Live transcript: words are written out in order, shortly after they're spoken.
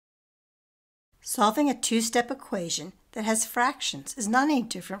Solving a two-step equation that has fractions is not any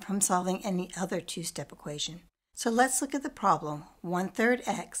different from solving any other two-step equation. So let's look at the problem 1/3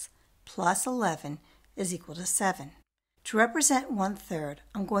 x plus 11 is equal to 7. To represent 1/3,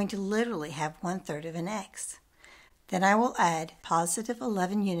 I'm going to literally have 1/3 of an x. Then I will add positive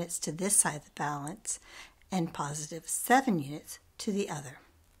 11 units to this side of the balance and positive 7 units to the other.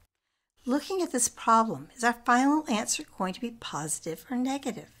 Looking at this problem, is our final answer going to be positive or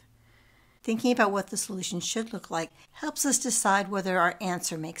negative? Thinking about what the solution should look like helps us decide whether our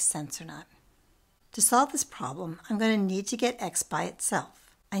answer makes sense or not. To solve this problem, I'm going to need to get x by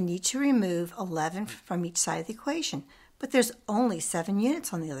itself. I need to remove 11 from each side of the equation, but there's only 7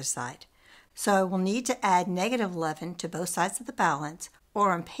 units on the other side. So I will need to add negative 11 to both sides of the balance,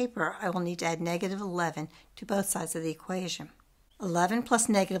 or on paper, I will need to add negative 11 to both sides of the equation. 11 plus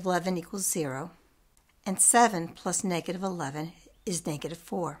negative 11 equals 0, and 7 plus negative 11 is negative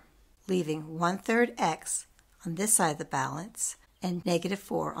 4, leaving 1/3 x on this side of the balance and negative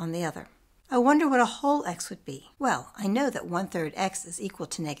 4 on the other. I wonder what a whole x would be. Well, I know that 1/3 x is equal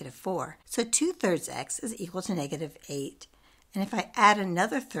to negative 4, so 2/3 x is equal to negative 8. And if I add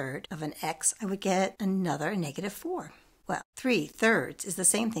another third of an x, I would get another negative 4. Well, 3/3 is the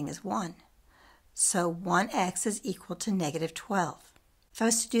same thing as 1. So 1x is equal to negative 12. If I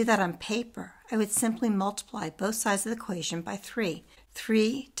was to do that on paper, I would simply multiply both sides of the equation by 3.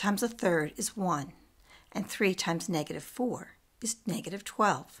 3 times 1/3 is 1, and 3 times negative 4 is negative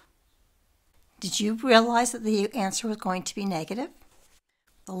 12. Did you realize that the answer was going to be negative?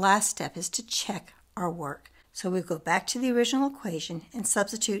 The last step is to check our work. So we go back to the original equation and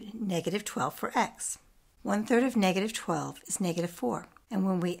substitute negative 12 for x. 1/3 of negative 12 is negative 4. And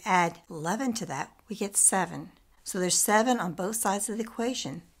when we add 11 to that, we get 7. So there's 7 on both sides of the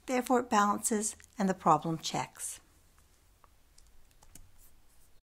equation. Therefore, it balances and the problem checks.